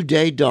our new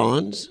day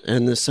dawns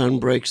and the sun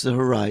breaks the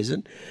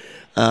horizon,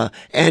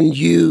 and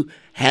you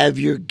have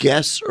your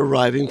guests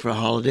arriving for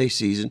holiday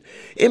season,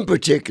 in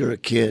particular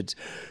kids,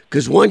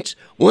 because once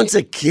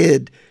a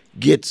kid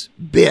gets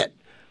bit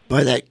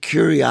by that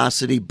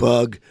curiosity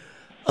bug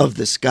of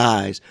the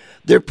skies,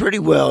 they're pretty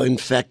well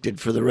infected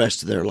for the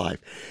rest of their life.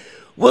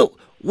 Well,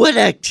 what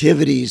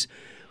activities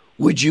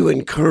would you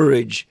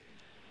encourage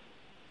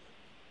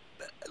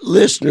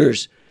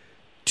listeners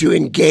to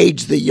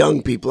engage the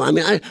young people? I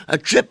mean, a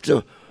trip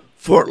to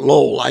Fort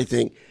Lowell, I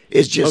think,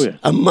 is just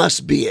a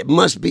must-be. It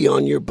must be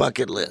on your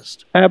bucket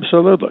list.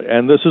 Absolutely.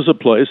 And this is a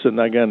place, and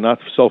again, not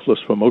selfless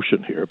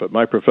promotion here, but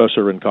my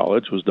professor in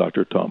college was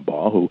Dr. Tom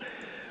Baugh, who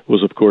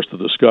was, of course, the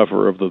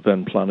discoverer of the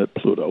then planet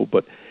Pluto.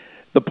 But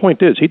the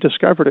point is, he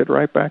discovered it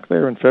right back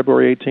there on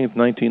February 18th,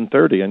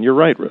 1930. And you're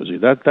right, Rosie,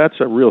 that's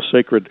a real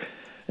sacred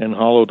and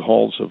hallowed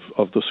halls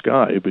of the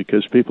sky,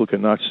 because people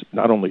can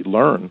not only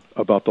learn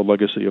about the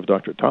legacy of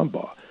Dr. Tom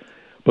Baugh,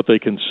 but they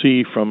can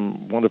see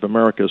from one of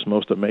America's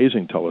most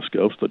amazing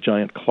telescopes, the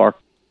giant Clark.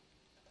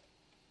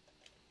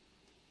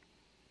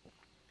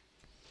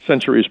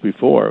 Century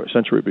before,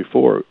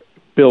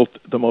 built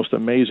the most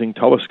amazing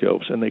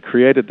telescopes, and they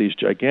created these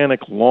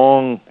gigantic,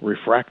 long,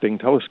 refracting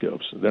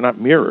telescopes. They're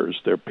not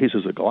mirrors, they're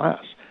pieces of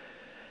glass.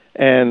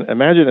 And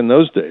imagine in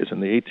those days,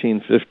 in the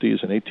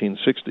 1850s and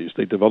 1860s,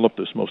 they developed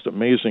this most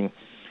amazing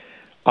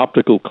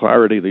optical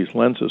clarity, these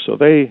lenses. So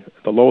the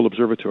Lowell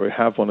Observatory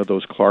have one of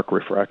those Clark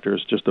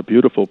refractors, just a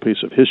beautiful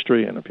piece of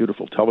history and a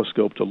beautiful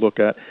telescope to look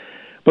at.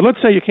 But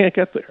let's say you can't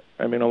get there.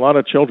 I mean, a lot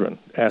of children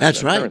ask That's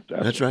their right. parents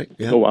That's right.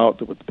 Yeah. go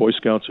out with Boy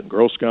Scouts and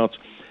Girl Scouts,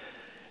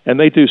 and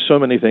they do so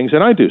many things,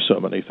 and I do so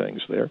many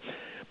things there.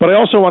 But I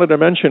also wanted to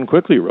mention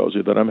quickly,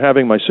 Rosie, that I'm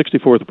having my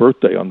 64th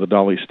birthday on the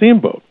Dolly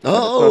Steamboat.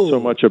 Oh. It's not so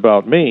much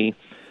about me,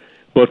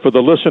 but for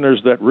the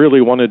listeners that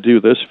really want to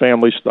do this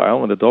family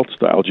style and adult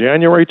style,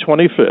 January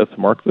 25th,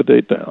 mark the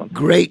date down.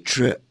 Great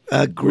trip.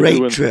 A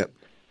great trip.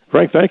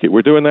 Frank, thank you.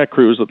 We're doing that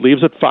cruise that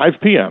leaves at 5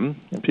 p.m.,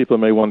 and people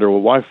may wonder,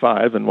 well, why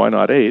 5 and why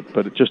not 8?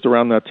 But just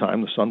around that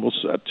time, the sun will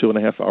set,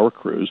 2.5-hour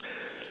cruise.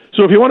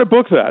 So if you want to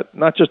book that,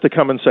 not just to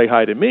come and say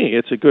hi to me,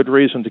 it's a good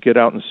reason to get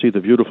out and see the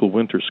beautiful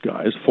winter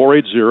skies.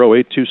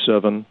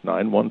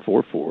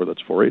 480-827-9144.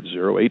 That's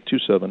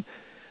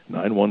 480-827-9144,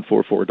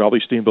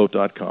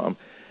 DollySteamboat.com.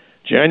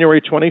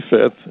 January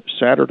 25th,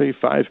 Saturday,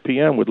 5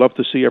 p.m. We'd love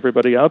to see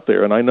everybody out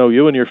there. And I know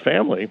you and your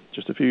family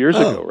just a few years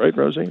ago, right,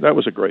 Rosie? That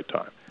was a great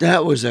time.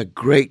 That was a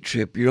great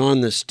trip. You're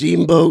on the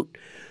steamboat.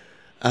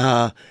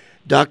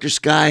 Dr.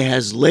 Sky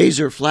has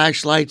laser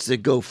flashlights that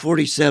go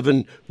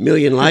 47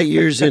 million light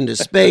years into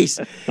space,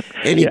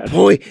 and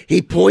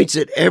he points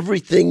at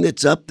everything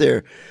that's up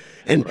there.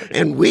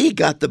 And we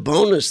got the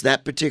bonus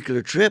that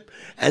particular trip.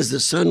 As the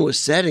sun was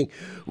setting,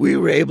 we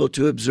were able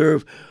to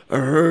observe a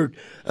herd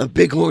of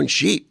bighorn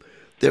sheep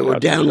that were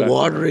down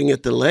watering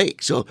at the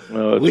lake. So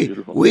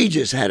we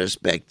just had a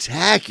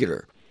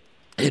spectacular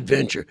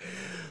adventure.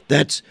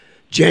 That's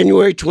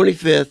January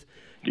 25th,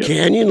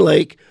 Canyon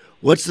Lake.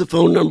 What's the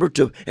phone number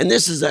to? And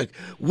this is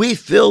we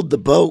filled the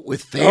boat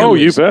with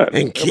families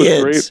and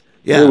kids.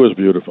 Yeah. It was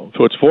beautiful.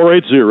 So it's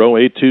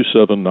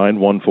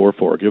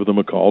 480-827-9144. Give them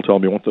a call. Tell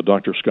them you want the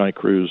Dr. Sky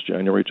Cruise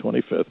January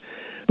 25th.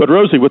 But,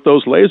 Rosie, with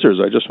those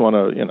lasers, I just want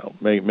to,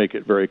 make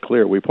it very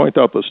clear. We point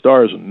out the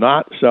stars,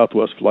 not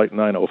Southwest Flight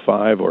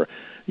 905 or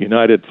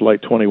United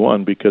Flight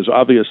 21, because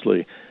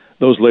obviously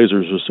those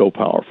lasers are so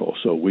powerful.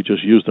 So we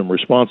just use them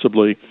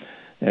responsibly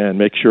and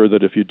make sure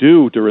that if you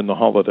do during the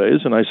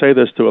holidays, and I say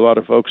this to a lot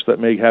of folks that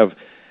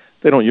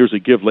they don't usually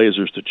give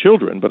lasers to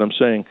children, but I'm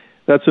saying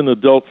that's an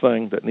adult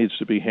thing that needs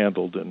to be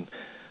handled in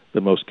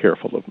the most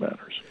careful of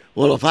manners.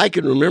 Well, if I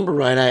can remember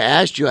right, I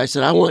asked you, I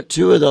said, I want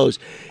 2 of those.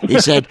 He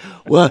said,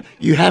 well,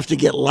 you have to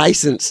get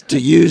licensed to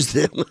use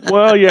them.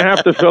 Well, you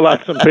have to fill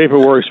out some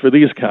paperwork for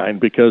these kind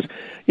because,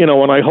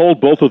 when I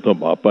hold both of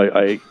them up,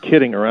 I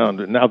kidding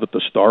around. Now that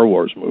the Star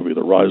Wars movie,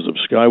 The Rise of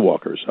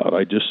Skywalker, is out,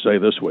 I just say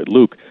this way,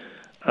 Luke,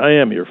 I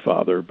am your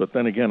father. But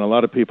then again, a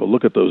lot of people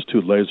look at those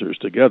 2 lasers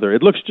together.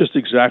 It looks just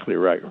exactly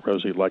right,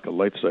 Rosie, like a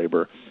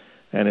lightsaber.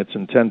 And its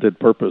intended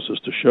purpose is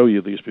to show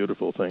you these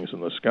beautiful things in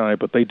the sky.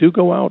 But they do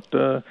go out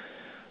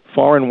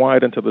far and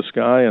wide into the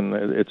sky, and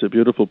it's a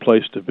beautiful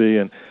place to be.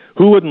 And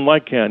who wouldn't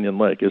like Canyon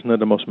Lake? Isn't it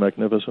the most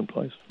magnificent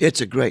place?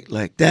 It's a great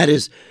lake. That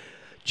is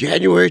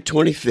January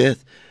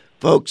 25th.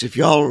 Folks, if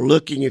y'all are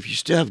looking, if you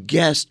still have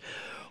guests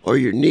or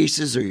your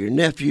nieces or your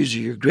nephews or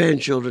your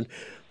grandchildren,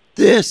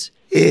 this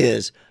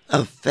is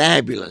a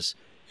fabulous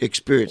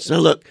experience. Now,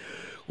 look,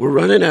 we're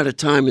running out of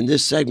time in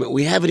this segment.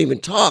 We haven't even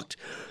talked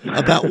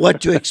about what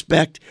to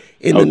expect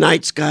in the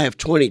night sky of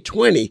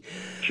 2020.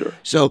 Sure.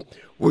 So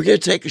we're going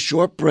to take a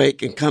short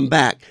break and come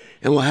back,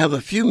 and we'll have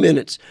a few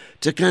minutes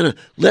to kind of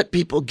let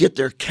people get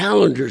their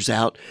calendars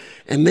out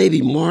and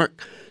maybe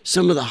mark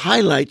some of the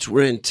highlights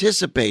we're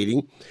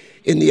anticipating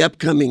in the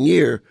upcoming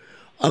year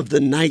of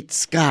the night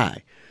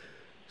sky.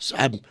 So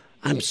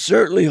I'm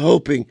certainly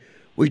hoping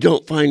we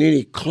don't find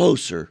any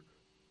closer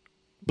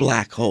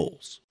black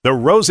holes. The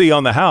Rosie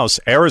on the House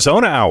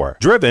Arizona Hour,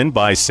 driven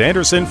by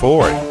Sanderson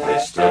Ford.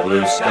 Mr.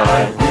 Blue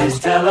Sky, please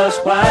tell us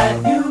why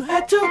you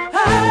had to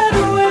hide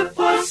away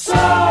for so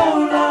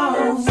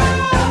long.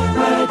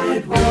 Where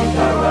did we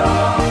go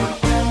wrong?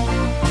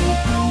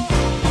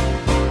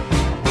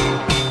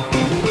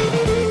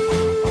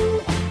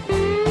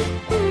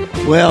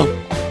 Well,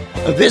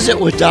 a visit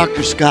with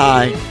Dr.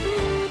 Sky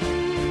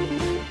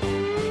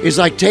is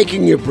like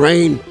taking your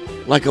brain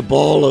like a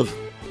ball of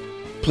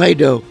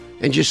Play-Doh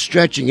and just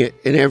stretching it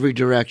in every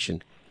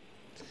direction.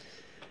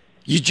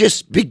 You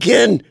just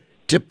begin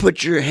to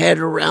put your head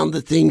around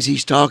the things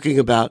he's talking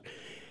about,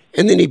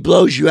 and then he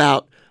blows you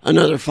out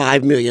another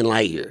 5 million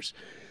light years.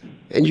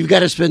 And you've got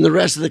to spend the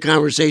rest of the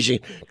conversation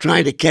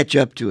trying to catch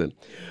up to him.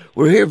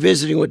 We're here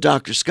visiting with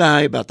Dr.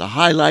 Sky about the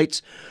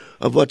highlights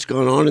of what's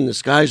going on in the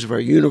skies of our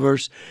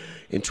universe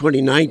in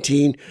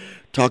 2019.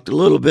 Talked a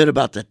little bit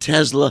about the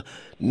Tesla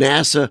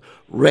NASA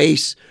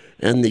race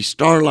and the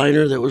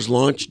Starliner that was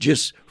launched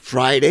just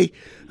Friday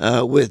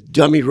with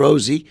Dummy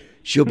Rosie.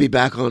 She'll be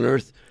back on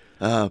Earth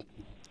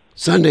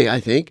Sunday, I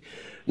think.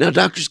 Now,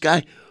 Dr.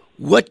 Sky,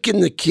 what can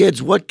the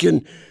kids,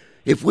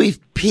 if we've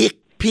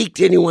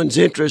piqued anyone's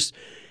interest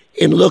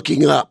in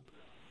looking up,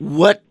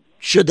 what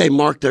should they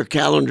mark their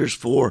calendars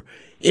for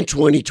in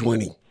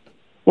 2020?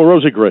 Well,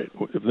 Rosie, great.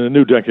 The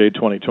new decade,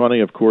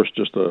 2020, of course,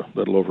 just a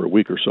little over a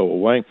week or so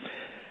away.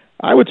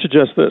 I would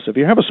suggest this. If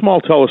you have a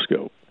small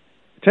telescope,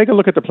 take a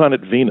look at the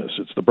planet Venus.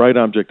 It's the bright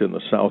object in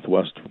the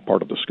southwest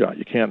part of the sky.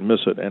 You can't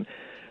miss it. And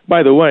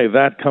by the way,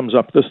 that comes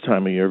up this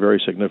time of year, very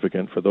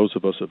significant for those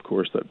of us, of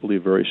course, that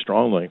believe very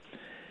strongly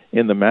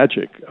in the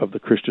magic of the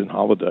Christian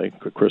holiday,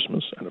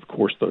 Christmas, and of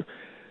course the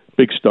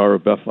big star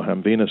of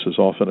Bethlehem, Venus, is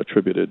often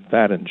attributed,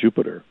 that and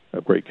Jupiter,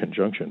 a great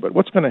conjunction. But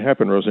what's going to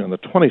happen, Rosie, on the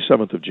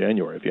 27th of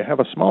January, if you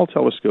have a small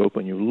telescope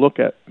and you look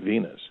at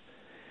Venus,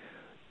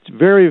 it's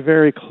very,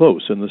 very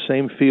close in the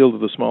same field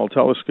of the small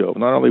telescope.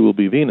 Not only will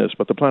be Venus,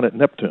 but the planet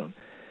Neptune.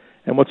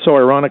 And what's so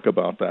ironic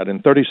about that,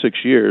 in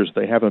 36 years,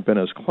 they haven't been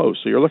as close.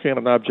 So you're looking at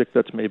an object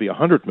that's maybe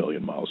 100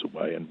 million miles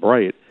away and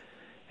bright,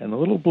 and the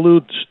little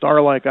blue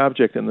star-like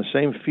object in the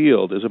same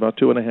field is about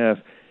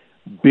 2.5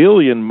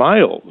 billion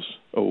miles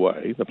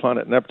away, the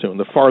planet Neptune,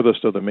 the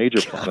farthest of the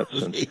major planets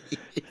since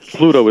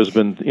Pluto has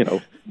been,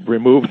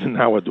 removed and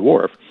now a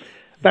dwarf.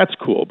 That's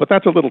cool, but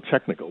that's a little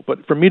technical.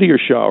 But for meteor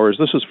showers,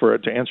 this is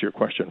to answer your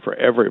question for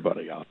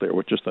everybody out there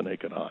with just the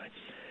naked eye.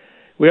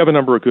 We have a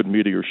number of good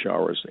meteor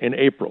showers. In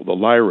April, the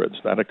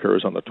Lyrids, that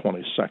occurs on the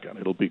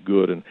 22nd. It'll be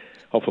good, and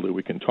hopefully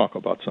we can talk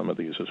about some of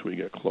these as we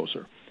get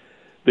closer.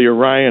 The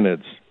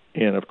Orionids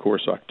in, of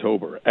course,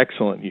 October.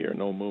 Excellent year,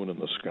 no moon in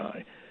the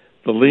sky.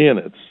 The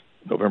Leonids,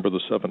 November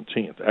the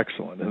 17th,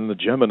 excellent. And the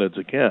Geminids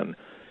again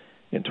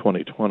in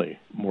 2020,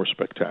 more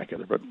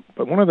spectacular. But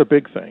one of the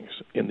big things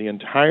in the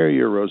entire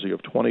year, Rosie,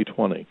 of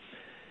 2020,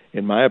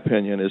 in my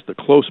opinion, is the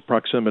close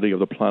proximity of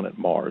the planet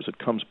Mars. It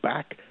comes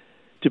back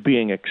to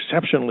being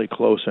exceptionally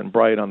close and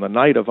bright on the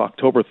night of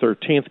October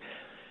 13th.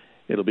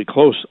 It'll be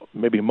close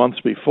maybe months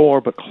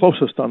before, but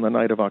closest on the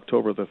night of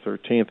October the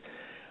 13th.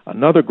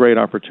 Another great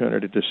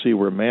opportunity to see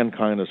where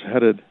mankind is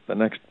headed, the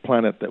next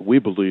planet that we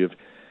believe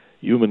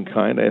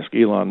humankind. Ask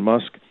Elon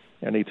Musk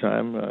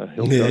anytime.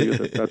 He'll tell you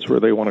that that's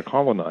where they want to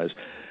colonize.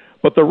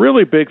 But the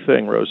really big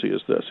thing, Rosie,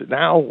 is this.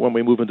 Now, when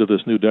we move into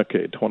this new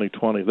decade,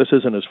 2020, this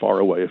isn't as far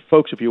away.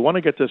 Folks, if you want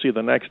to get to see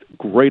the next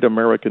great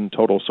American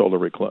total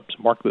solar eclipse,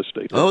 mark this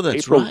date. Oh,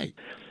 that's right.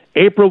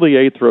 April the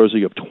 8th,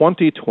 Rosie, of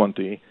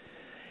 2020,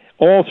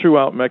 all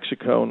throughout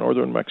Mexico,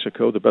 northern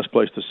Mexico, the best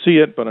place to see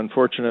it, but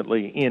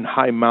unfortunately in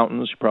high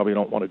mountains. You probably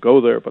don't want to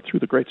go there, but through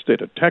the great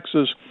state of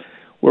Texas,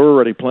 we're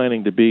already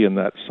planning to be in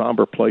that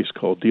somber place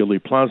called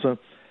Dealey Plaza,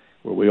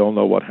 where we all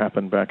know what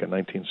happened back in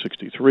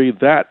 1963.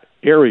 That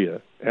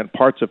area and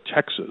parts of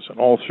Texas and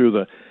all through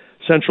the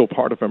central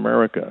part of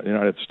America, the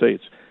United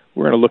States,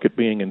 we're going to look at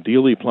being in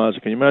Dealey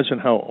Plaza. Can you imagine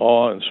how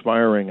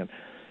awe-inspiring and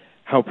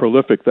how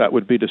prolific that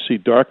would be to see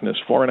darkness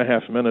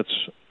 4.5 minutes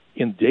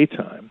in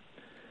daytime?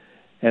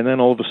 And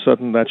then all of a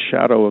sudden that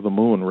shadow of the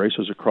moon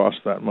races across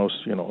that most,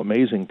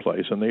 amazing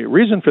place. And the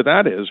reason for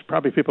that is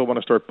probably people want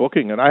to start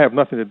booking, and I have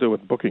nothing to do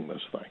with booking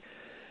this thing.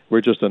 We're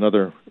just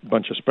another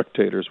bunch of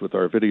spectators with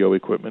our video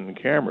equipment and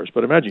cameras.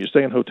 But imagine you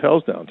stay in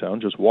hotels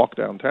downtown, just walk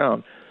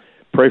downtown,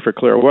 pray for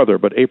clear weather,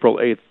 but April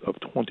 8th of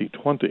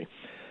 2020.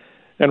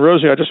 And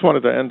Rosie, I just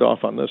wanted to end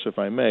off on this, if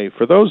I may.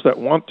 For those that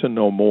want to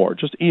know more,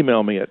 just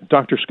email me at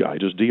Dr. Sky,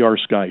 just Dr.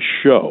 Sky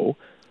Show,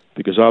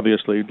 because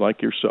obviously,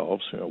 like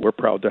yourselves, we're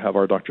proud to have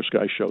our Dr.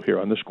 Sky Show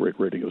here on this great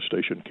radio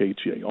station,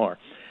 KTAR.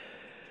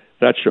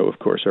 That show, of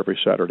course, every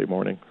Saturday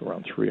morning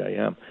around 3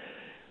 a.m.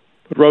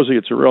 But Rosie,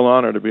 it's a real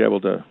honor to be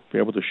able to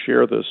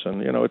share this,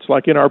 and it's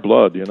like in our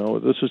blood.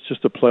 This is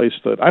just a place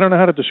that I don't know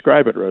how to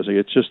describe it, Rosie.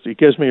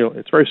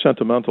 It's very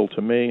sentimental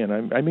to me,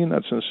 and I mean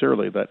that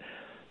sincerely. That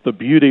the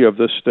beauty of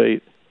this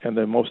state and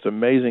the most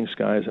amazing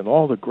skies and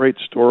all the great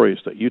stories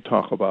that you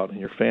talk about in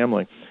your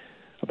family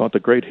about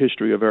the great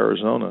history of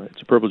Arizona.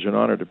 It's a privilege and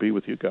honor to be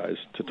with you guys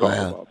to talk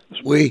about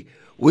this. We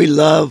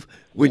love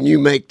when you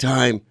make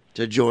time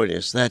to join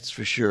us, that's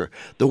for sure.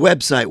 The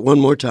website, one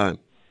more time.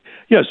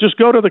 Yes, just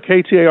go to the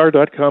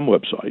KTAR.com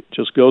website.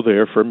 Just go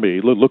there for me.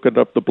 Look it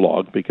up, the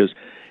blog, because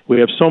we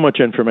have so much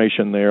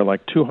information there,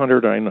 like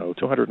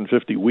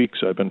 250 weeks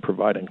I've been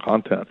providing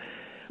content.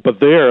 But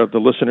there, the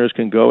listeners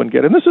can go and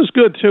get, and this is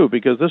good, too,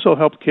 because this will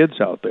help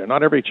kids out there.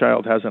 Not every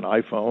child has an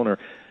iPhone, or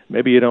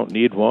maybe you don't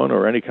need one,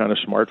 or any kind of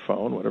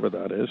smartphone, whatever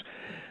that is.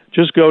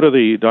 Just go to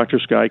the Dr.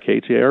 Sky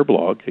KTAR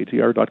blog,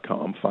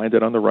 KTAR.com, find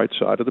it on the right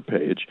side of the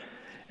page.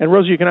 And,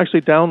 Rosie, you can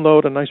actually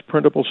download a nice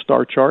printable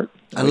star chart.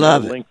 I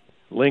love it.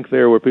 Link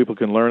there where people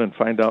can learn and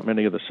find out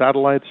many of the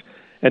satellites.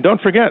 And don't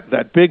forget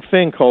that big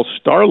thing called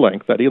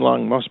Starlink that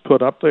Elon Musk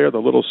put up there, the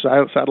little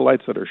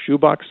satellites that are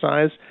shoebox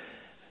size.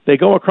 They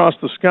go across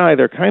the sky.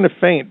 They're kind of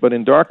faint, but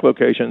in dark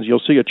locations, you'll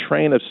see a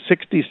train of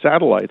 60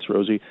 satellites,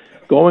 Rosie,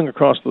 going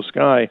across the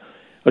sky.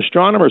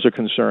 Astronomers are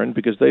concerned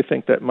because they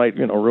think that might,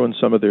 ruin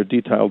some of their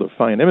detailed or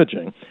fine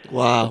imaging.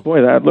 Wow.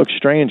 Boy, that looks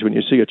strange when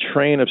you see a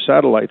train of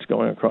satellites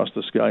going across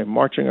the sky,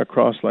 marching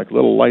across like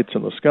little lights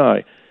in the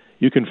sky.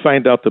 You can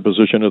find out the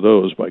position of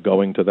those by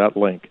going to that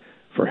link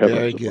for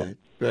heavens above. Very good.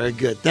 Very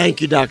good. Thank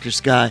you, Dr.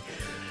 Sky.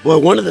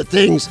 Well, one of the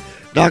things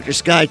Dr.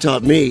 Sky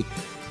taught me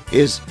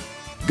is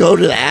go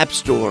to the App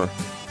Store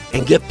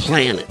and get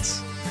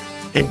Planets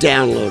and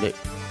download it,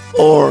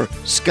 or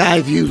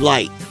Skyview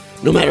Light.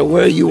 No matter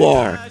where you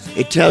are,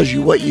 it tells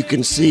you what you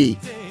can see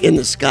in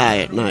the sky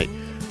at night.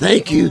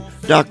 Thank you,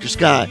 Dr.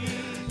 Sky.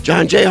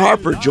 John J.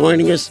 Harper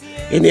joining us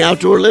in the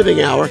Outdoor Living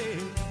Hour.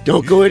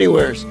 Don't go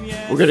anywhere.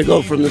 We're going to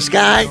go from the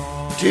sky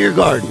to your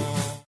garden.